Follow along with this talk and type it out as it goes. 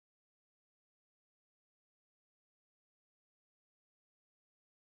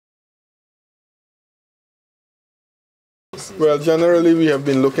Well, generally we have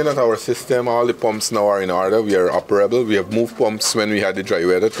been looking at our system. All the pumps now are in order. We are operable. We have moved pumps when we had the dry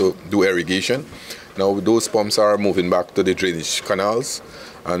weather to do irrigation. Now those pumps are moving back to the drainage canals,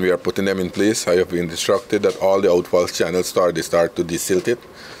 and we are putting them in place. I have been instructed that all the outfall channels start to desilt it.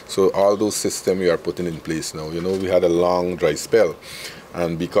 So all those systems we are putting in place now. You know, we had a long dry spell,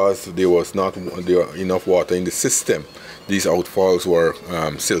 and because there was not enough water in the system, these outfalls were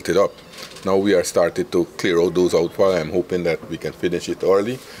silted up. Now we are started to clear out those outfalls. I'm hoping that we can finish it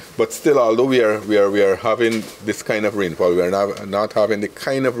early. But still, although we are having this kind of rainfall, we are not having the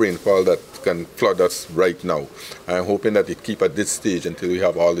kind of rainfall that can flood us right now. I'm hoping that it keep at this stage until we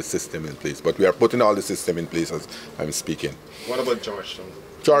have all the system in place. But we are putting all the system in place as I'm speaking. What about Georgetown?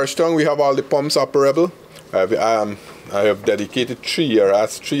 Georgetown, we have all the pumps operable. I have dedicated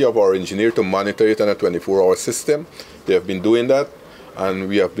asked three of our engineers to monitor it on a 24-hour system. They have been doing that. And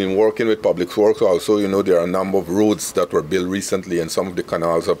we have been working with Public Works also. You know, there are a number of roads that were built recently, and some of the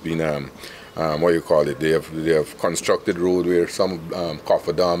canals have been, they have constructed road where some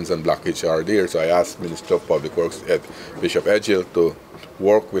cofferdams and blockage are there. So I asked Minister of Public Works, Bishop Edghill, to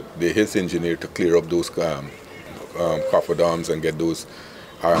work with his engineer to clear up those cofferdams and get those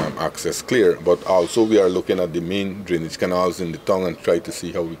access clear. But also we are looking at the main drainage canals in the town and try to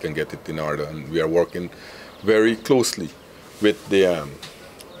see how we can get it in order. And we are working very closely with the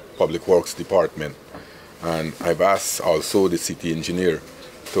Public Works Department, and I've asked also the city engineer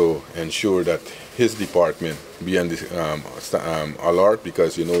to ensure that his department be on the alert,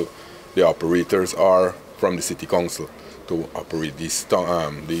 because you know the operators are from the city council to operate these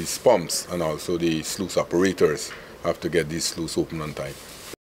pumps, and also the sluice operators have to get these sluices open on time.